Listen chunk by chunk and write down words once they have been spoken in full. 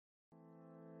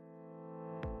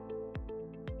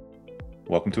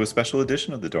Welcome to a special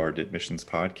edition of the Darden Admissions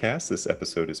Podcast. This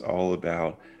episode is all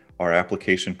about our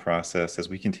application process as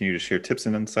we continue to share tips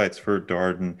and insights for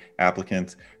Darden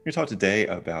applicants. We're going to talk today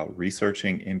about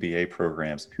researching MBA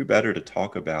programs. Who better to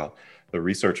talk about the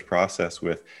research process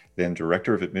with than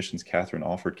Director of Admissions, Catherine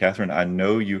Alford. Catherine, I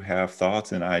know you have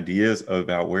thoughts and ideas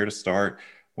about where to start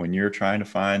when you're trying to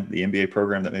find the MBA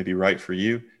program that may be right for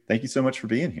you. Thank you so much for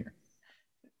being here.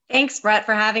 Thanks, Brett,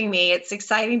 for having me. It's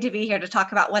exciting to be here to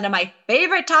talk about one of my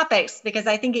favorite topics because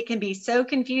I think it can be so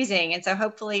confusing. And so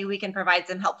hopefully we can provide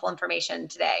some helpful information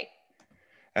today.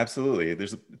 Absolutely.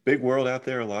 There's a big world out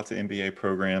there, lots of MBA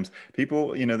programs.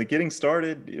 People, they're getting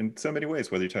started in so many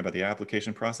ways, whether you're talking about the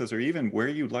application process or even where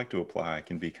you'd like to apply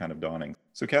can be kind of daunting.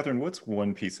 So Catherine, what's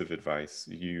one piece of advice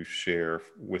you share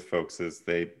with folks as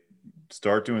they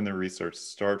start doing their research,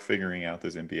 start figuring out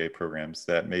those MBA programs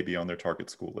that may be on their target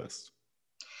school list?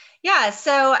 Yeah,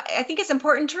 so I think it's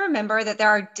important to remember that there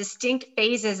are distinct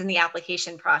phases in the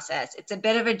application process. It's a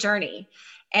bit of a journey,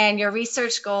 and your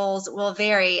research goals will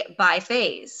vary by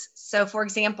phase. So, for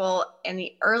example, in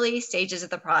the early stages of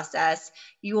the process,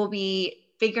 you will be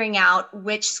figuring out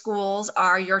which schools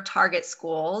are your target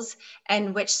schools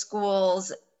and which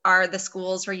schools are the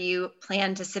schools where you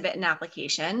plan to submit an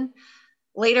application.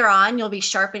 Later on, you'll be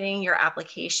sharpening your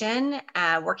application,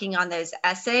 working on those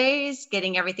essays,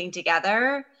 getting everything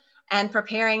together, and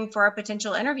preparing for a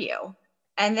potential interview.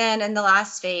 And then in the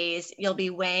last phase, you'll be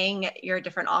weighing your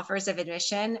different offers of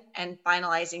admission and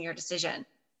finalizing your decision.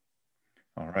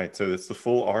 All right, so it's the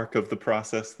full arc of the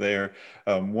process there.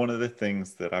 One of the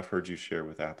things that I've heard you share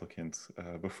with applicants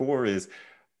before is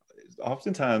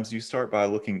oftentimes you start by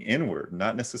looking inward,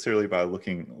 not necessarily by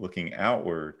looking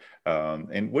outward.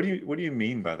 And what do you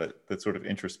mean by that sort of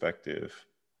introspective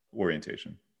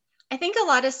orientation? I think a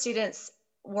lot of students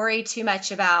worry too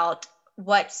much about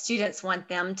what students want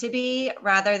them to be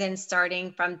rather than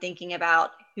starting from thinking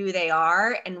about who they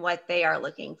are and what they are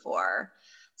looking for.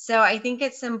 So I think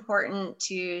it's important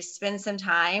to spend some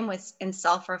time in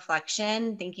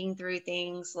self-reflection, thinking through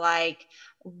things like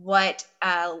what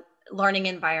learning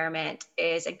environment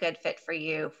is a good fit for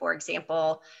you. For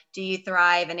example, do you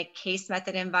thrive in a case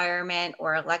method environment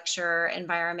or a lecture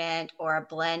environment or a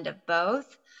blend of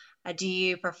both? Do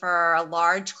you prefer a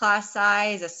large class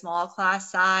size, a small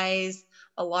class size,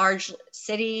 a large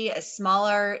city, a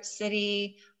smaller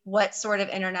city? What sort of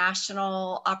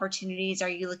international opportunities are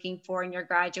you looking for in your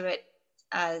graduate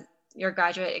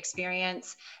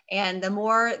experience? And the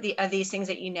more of these things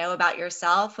that you know about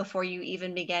yourself before you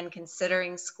even begin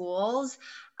considering schools,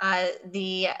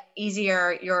 the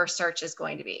easier your search is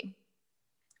going to be.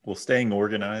 Well, staying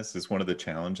organized is one of the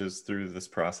challenges through this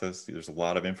process. There's a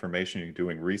lot of information. You're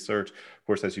doing research. Of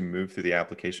course, as you move through the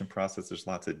application process, there's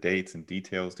lots of dates and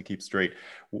details to keep straight.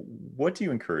 What do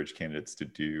you encourage candidates to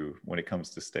do when it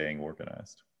comes to staying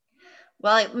organized?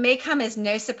 Well, it may come as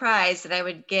no surprise that I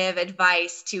would give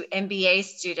advice to MBA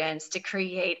students to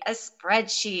create a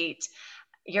spreadsheet.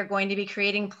 You're going to be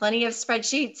creating plenty of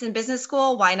spreadsheets in business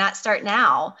school. Why not start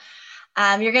now?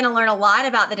 You're going to learn a lot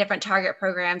about the different target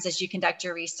programs as you conduct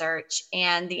your research,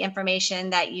 and the information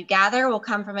that you gather will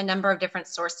come from a number of different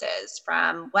sources,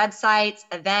 from websites,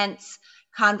 events,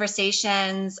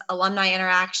 conversations, alumni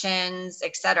interactions,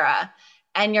 etc.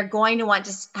 And you're going to want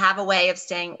to have a way of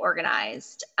staying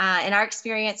organized. In our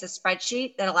experience, a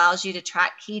spreadsheet that allows you to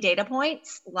track key data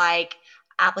points like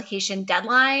application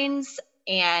deadlines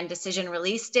and decision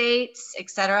release dates,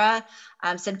 etc.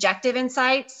 Subjective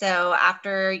insights. So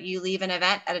after you leave an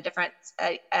event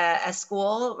at a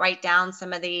school, write down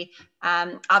some of the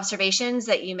observations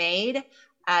that you made,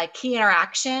 key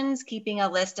interactions, keeping a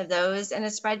list of those in a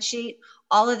spreadsheet.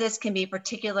 All of this can be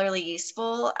particularly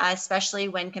useful, especially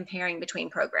when comparing between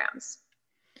programs.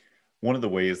 One of the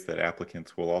ways that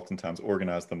applicants will oftentimes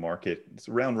organize the market is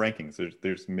around rankings.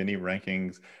 There's many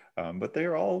rankings, but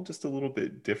they're all just a little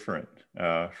bit different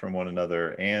from one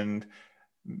another, and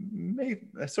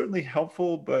certainly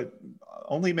helpful, but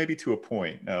only maybe to a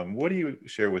point. What do you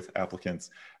share with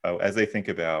applicants as they think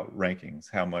about rankings,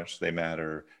 how much they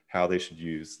matter, how they should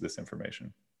use this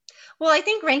information? Well, I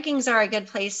think rankings are a good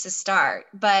place to start,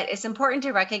 but it's important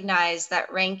to recognize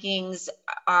that rankings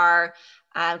are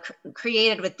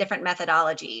created with different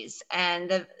methodologies.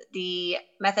 And the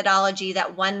methodology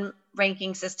that one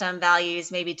ranking system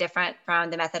values may be different from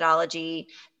the methodology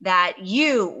that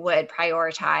you would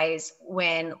prioritize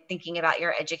when thinking about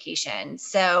your education.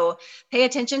 So pay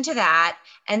attention to that.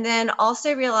 And then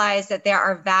also realize that there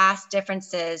are vast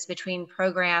differences between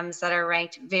programs that are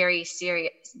ranked very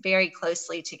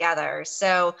closely together.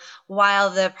 So while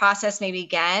the process may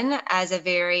begin as a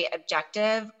very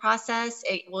objective process,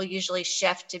 it will usually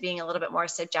shift to being a little bit more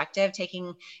subjective,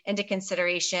 taking into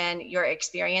consideration your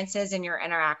experiences and your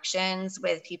interactions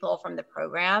with people from the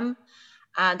program.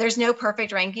 There's no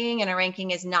perfect ranking, and a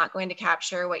ranking is not going to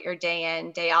capture what your day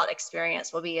in, day out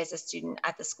experience will be as a student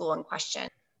at the school in question.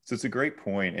 So it's a great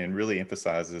point and really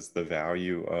emphasizes the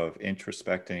value of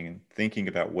introspecting and thinking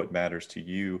about what matters to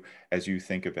you as you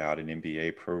think about an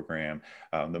MBA program.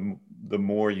 The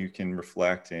more you can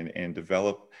reflect and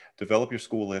develop your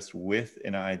school list with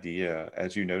an idea,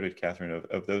 as you noted, Catherine,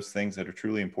 of those things that are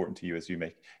truly important to you as you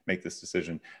make this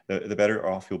decision, the better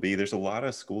off you'll be. There's a lot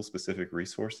of school-specific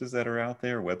resources that are out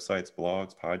there, websites,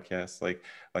 blogs, podcasts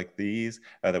like these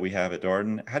that we have at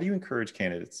Darden. How do you encourage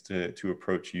candidates to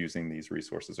approach using these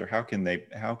resources, or how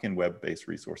can web-based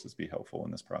resources be helpful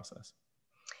in this process?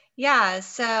 Yeah,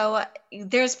 so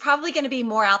there's probably going to be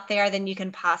more out there than you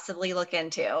can possibly look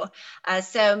into.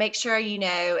 So make sure you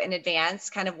know in advance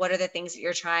kind of what are the things that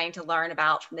you're trying to learn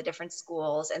about from the different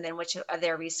schools, and then which of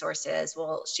their resources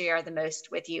will share the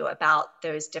most with you about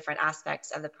those different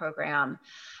aspects of the program.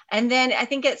 And then I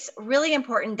think it's really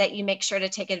important that you make sure to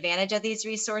take advantage of these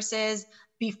resources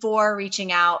before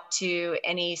reaching out to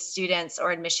any students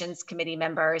or admissions committee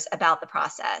members about the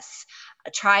process.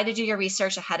 Try to do your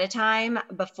research ahead of time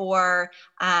before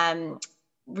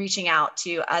reaching out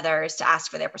to others to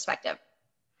ask for their perspective.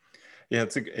 Yeah,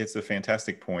 it's a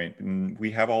fantastic point. And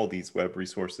we have all these web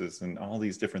resources and all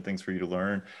these different things for you to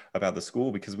learn about the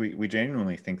school because we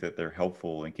genuinely think that they're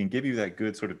helpful and can give you that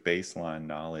good sort of baseline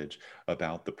knowledge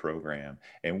about the program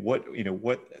and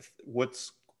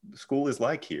what's school is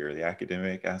like here, the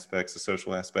academic aspects, the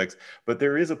social aspects, but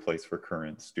there is a place for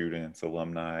current students,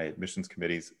 alumni, admissions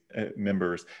committees,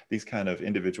 members, these kind of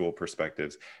individual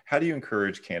perspectives. How do you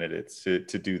encourage candidates to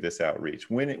do this outreach?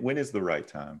 When is the right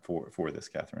time for this,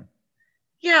 Catherine?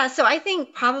 Yeah, so I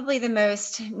think probably the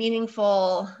most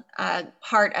meaningful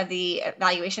part of the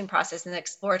evaluation process and the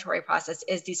exploratory process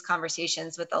is these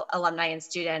conversations with the alumni and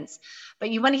students.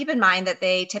 But you want to keep in mind that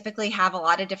they typically have a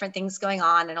lot of different things going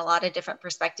on and a lot of different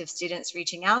prospective students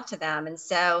reaching out to them. And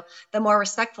so the more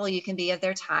respectful you can be of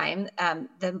their time,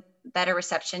 the better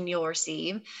reception you'll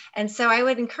receive. And so I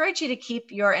would encourage you to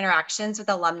keep your interactions with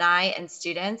alumni and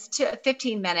students to a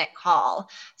 15-minute call.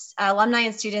 Alumni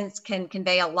and students can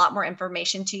convey a lot more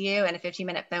information to you in a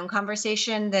 15-minute phone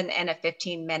conversation than in a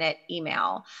 15-minute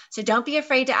email. So don't be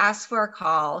afraid to ask for a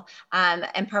call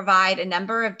and provide a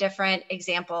number of different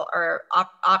example or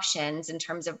options in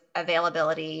terms of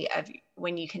availability of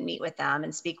when you can meet with them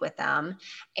and speak with them,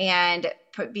 and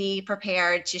be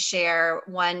prepared to share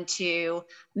 1, 2,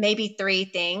 maybe 3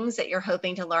 things that you're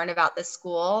hoping to learn about the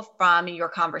school from your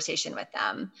conversation with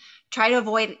them. Try to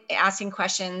avoid asking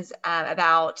questions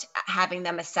about having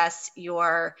them assess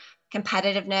your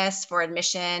competitiveness for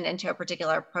admission into a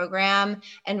particular program,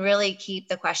 and really keep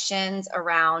the questions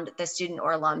around the student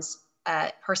or alum's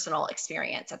personal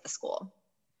experience at the school.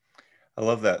 I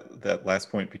love that last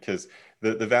point because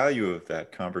the value of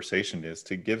that conversation is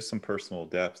to give some personal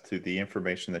depth to the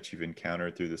information that you've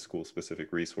encountered through the school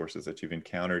specific resources that you've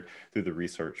encountered through the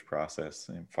research process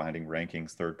and finding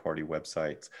rankings, third-party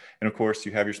websites. And of course,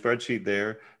 you have your spreadsheet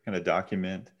there, kind of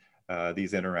document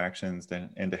these interactions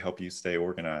and to help you stay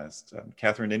organized.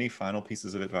 Catherine, any final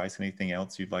pieces of advice, anything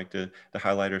else you'd like to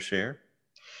highlight or share?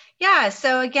 Yeah,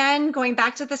 so again, going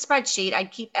back to the spreadsheet,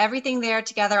 I'd keep everything there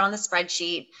together on the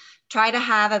spreadsheet. Try to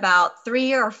have about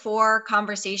 3 or 4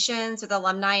 conversations with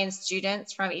alumni and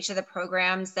students from each of the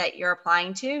programs that you're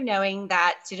applying to, knowing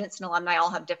that students and alumni all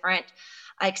have different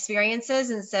experiences.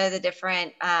 And so the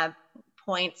different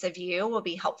points of view will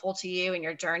be helpful to you in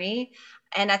your journey.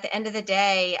 And at the end of the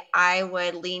day, I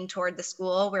would lean toward the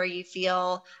school where you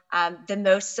feel the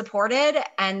most supported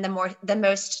and the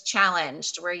most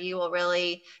challenged, where you will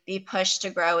really be pushed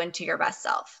to grow into your best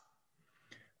self.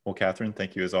 Well, Catherine,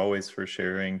 thank you as always for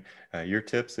sharing your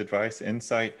tips, advice,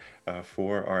 insight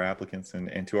for our applicants.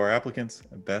 And to our applicants,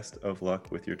 best of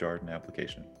luck with your Darden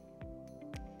application.